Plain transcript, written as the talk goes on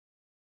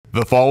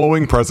The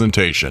following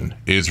presentation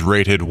is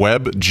rated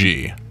Web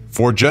G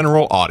for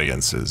general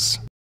audiences.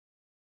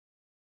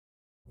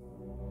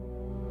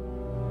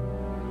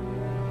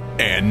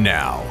 And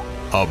now,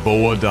 a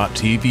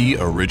BOWA.TV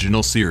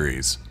original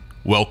series.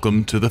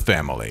 Welcome to the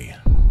family.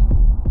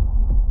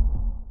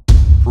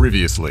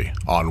 Previously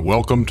on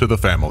Welcome to the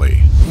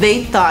Family.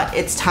 They thought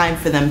it's time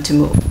for them to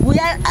move. We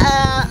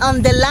are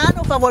on the land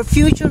of our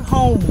future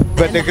home.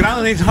 But the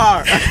ground is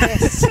hard.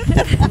 Yes.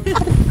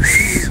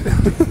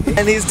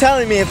 And he's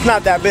telling me it's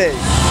not that big.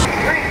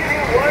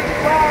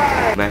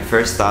 My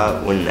first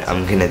thought when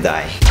I'm gonna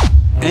die.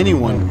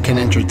 Anyone can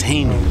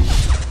entertain you,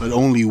 but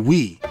only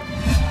we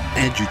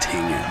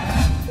edutain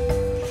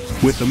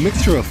you. With a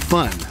mixture of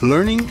fun,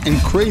 learning,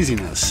 and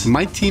craziness,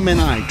 my team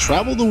and I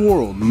travel the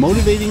world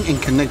motivating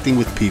and connecting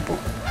with people.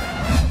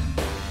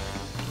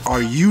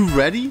 Are you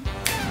ready?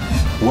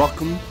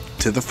 Welcome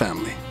to the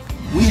family.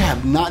 We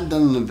have not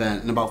done an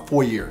event in about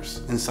 4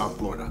 years in South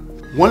Florida.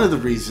 One of the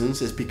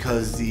reasons is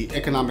because the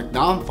economic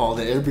downfall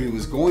that everybody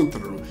was going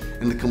through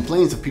and the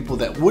complaints of people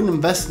that wouldn't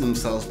invest in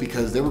themselves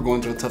because they were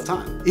going through a tough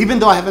time. Even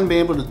though I haven't been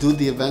able to do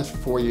the events for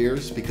 4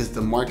 years because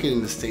the market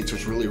in the States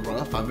was really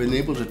rough, I've been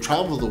able to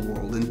travel the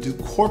world and do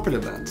corporate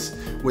events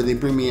where they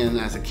bring me in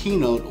as a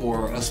keynote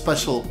or a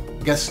special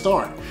guest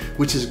star,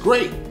 which is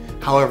great.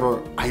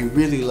 However, I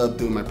really love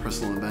doing my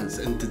personal events,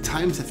 and the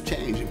times have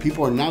changed and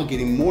people are now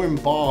getting more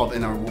involved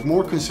and are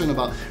more concerned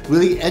about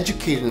really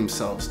educating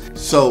themselves.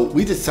 So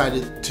we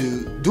decided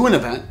to do an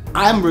event.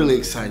 I'm really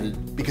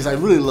excited because I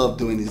really love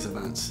doing these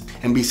events.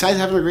 And besides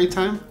having a great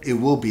time, it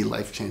will be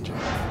life-changing.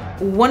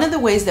 One of the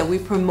ways that we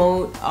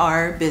promote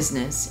our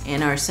business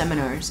and our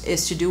seminars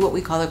is to do what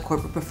we call a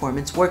corporate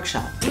performance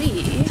workshop.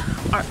 We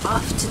are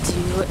off to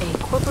do a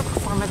corporate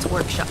performance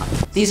workshop.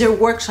 These are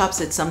workshops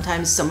that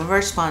sometimes some of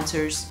our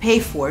sponsors pay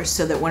for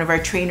so that one of our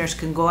trainers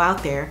can go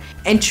out there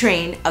and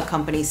train a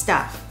company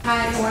staff.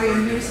 Hi, how are you?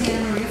 I'm here to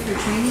Santa Maria for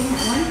training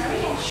one.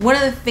 One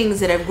of the things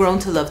that I've grown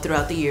to love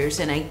throughout the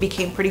years and I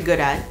became pretty good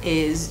at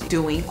is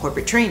doing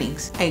corporate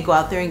trainings. I go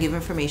out there and give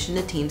information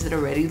to teams that are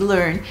ready to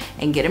learn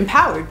and get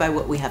empowered by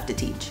what we have to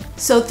teach.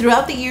 So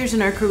throughout the years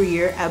in our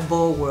career at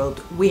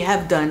BOWAworld, we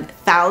have done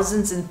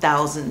thousands and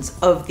thousands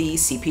of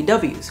these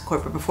CPWs,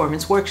 corporate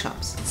performance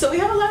workshops. So we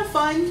have a lot of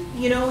fun,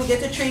 you know, we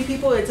get to train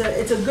people. It's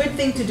a good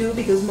thing to do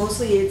because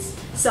mostly it's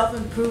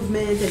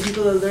self-improvement and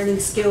people are learning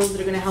skills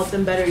that are going to help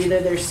them better, either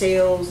their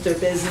sales, their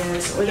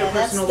business, or their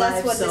personal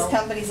lives. That's what this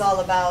company's all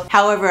about.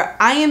 However,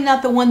 I am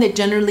not the one that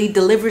generally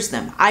delivers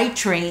them. I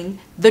train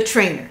the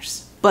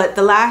trainers. But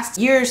the last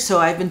year or so,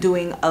 I've been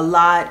doing a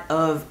lot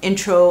of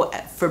intro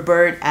for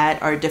Bert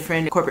at our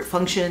different corporate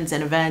functions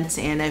and events,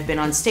 and I've been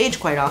on stage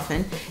quite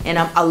often, and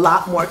I'm a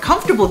lot more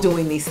comfortable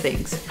doing these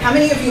things. How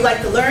many of you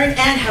like to learn and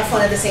have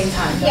fun at the same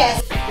time?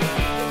 Yes.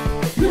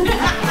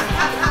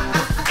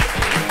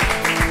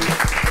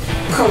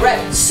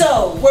 Correct.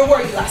 So, where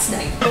were you last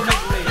night?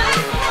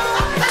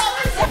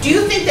 Do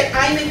you think that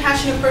I'm a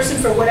passionate person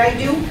for what I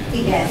do?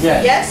 Yes.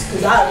 Yes,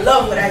 because I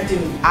love what I do.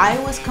 I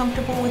was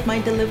comfortable with my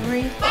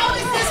delivery. How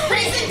is this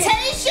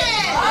presentation?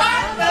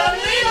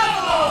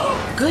 Unbelievable!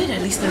 Good,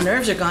 at least the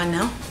nerves are gone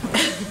now.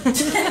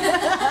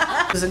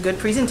 It was a good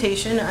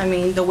presentation. I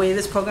mean, the way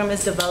this program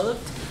is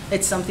developed,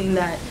 it's something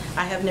that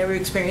I have never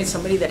experienced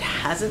somebody that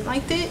hasn't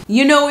liked it.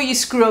 You know where you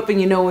screw up and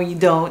you know where you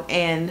don't,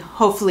 and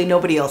hopefully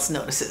nobody else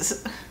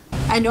notices.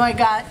 I know I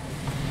got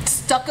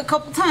stuck a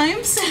couple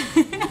times,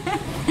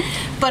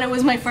 but it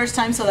was my first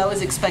time, so that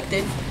was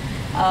expected.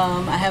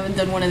 I haven't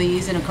done one of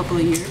these in a couple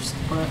of years,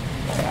 but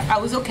I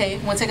was okay.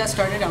 Once I got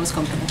started, I was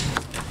comfortable.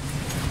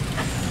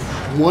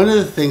 One of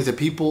the things that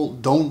people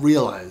don't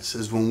realize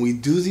is when we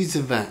do these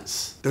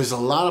events, there's a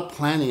lot of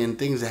planning and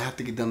things that have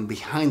to get done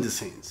behind the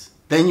scenes.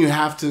 Then you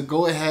have to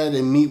go ahead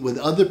and meet with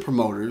other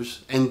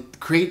promoters and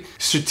create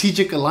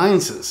strategic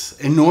alliances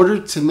in order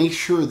to make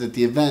sure that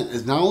the event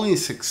is not only a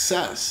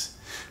success,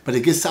 but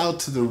it gets out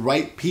to the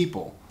right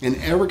people. And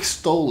Eric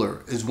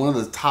Stoller is one of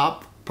the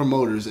top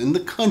promoters in the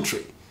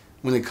country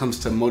when it comes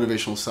to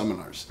motivational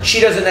seminars. She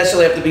doesn't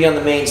necessarily have to be on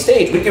the main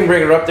stage. We can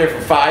bring her up there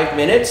for 5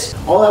 minutes.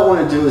 All I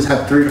want to do is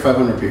have 300 to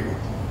 500 people,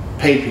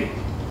 paid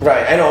people.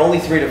 Right, I know, only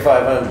 300 to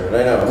 500,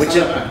 I know. Which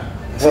is,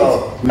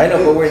 well, I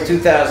know, but we're in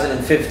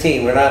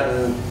 2015. We're not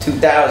in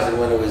 2000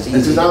 when it was easy.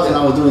 In 2000,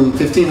 I was doing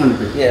 1,500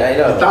 people. Yeah, I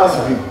know.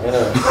 1,000 people. I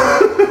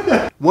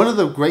know. One of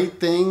the great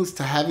things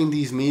to having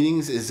these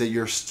meetings is that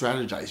you're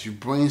strategized, you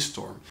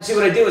brainstorm. See,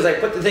 what I do is I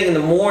put the thing in the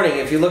morning.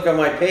 If you look on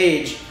my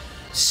page,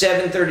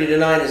 7:30 to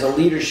 9 is a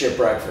leadership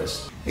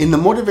breakfast. In the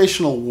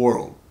motivational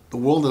world, the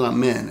world that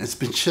I'm in, it's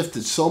been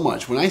shifted so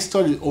much. When I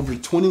started over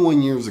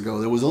 21 years ago,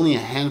 there was only a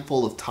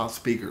handful of top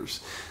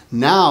speakers.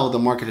 Now the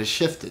market has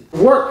shifted.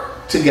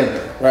 Work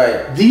together.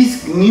 Right.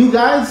 These new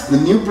guys, the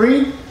new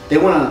breed, they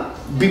want to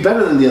be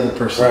better than the other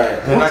person.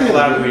 Right. They're not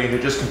collaborating,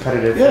 they're just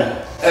competitive.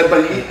 Yeah.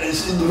 But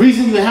the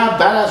reason you have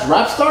badass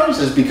rap stars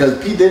is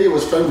because P. Diddy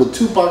was friends with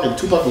Tupac and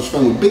Tupac was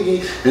friends with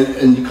Biggie,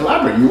 and you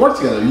collaborate, you work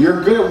together.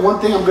 You're good at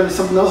one thing, I'm good at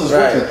something else, let's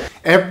work together.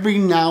 Every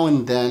now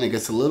and then it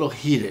gets a little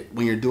heated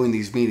when you're doing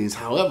these meetings.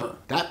 However,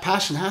 that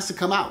passion has to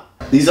come out.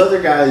 These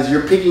other guys,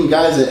 you're picking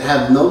guys that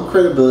have no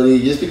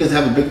credibility just because they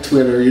have a big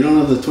Twitter. You don't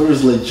know if the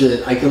Twitter's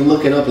legit. I can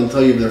look it up and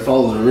tell you if their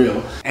followers are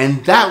real.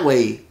 And that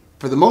way,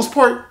 for the most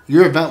part,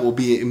 your event will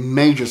be a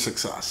major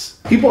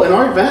success. People in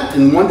our event,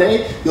 in one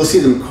day, you'll see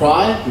them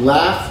cry,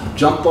 laugh,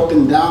 jump up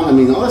and down. I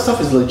mean, all that stuff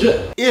is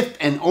legit. If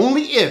and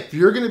only if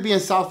you're gonna be in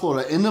South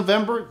Florida in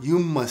November, you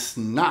must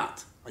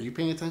not, are you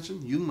paying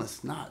attention? You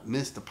must not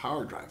miss the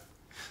Power Drive.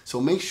 So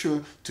make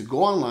sure to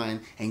go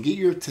online and get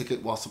your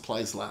ticket while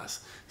supplies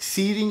last.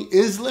 Seating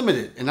is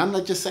limited, and I'm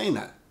not just saying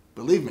that.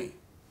 Believe me.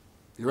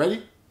 You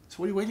ready? So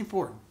what are you waiting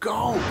for?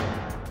 Go!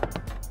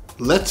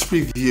 Let's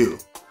review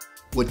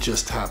what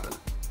just happened.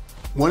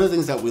 One of the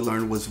things that we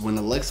learned was when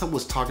Alexa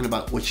was talking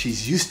about what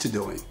she's used to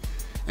doing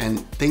and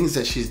things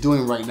that she's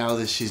doing right now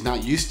that she's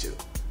not used to.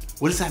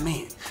 What does that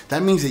mean?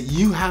 That means that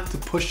you have to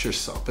push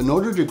yourself. In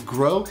order to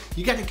grow,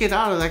 you got to get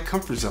out of that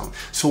comfort zone.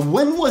 So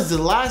when was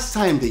the last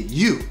time that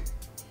you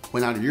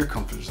went out of your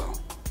comfort zone?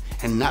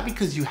 And not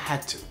because you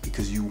had to,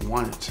 because you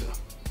wanted to.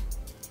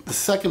 The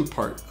second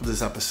part of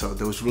this episode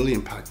that was really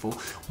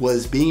impactful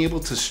was being able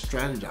to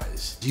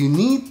strategize. You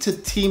need to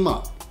team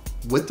up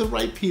with the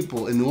right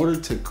people in order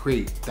to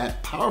create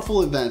that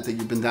powerful event that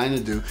you've been dying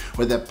to do,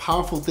 or that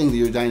powerful thing that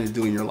you're dying to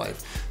do in your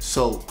life.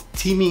 So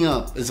teaming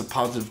up is a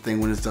positive thing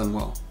when it's done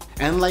well.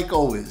 And like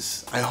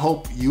always, I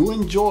hope you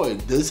enjoyed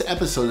this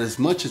episode as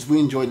much as we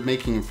enjoyed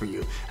making it for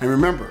you. And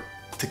remember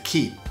to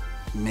keep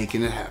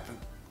making it happen.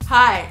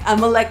 Hi,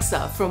 I'm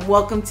Alexa from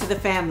Welcome to the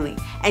Family.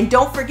 And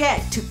don't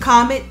forget to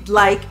comment,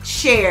 like,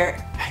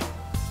 share.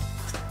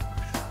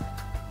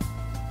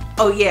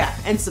 Oh yeah,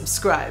 and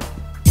subscribe.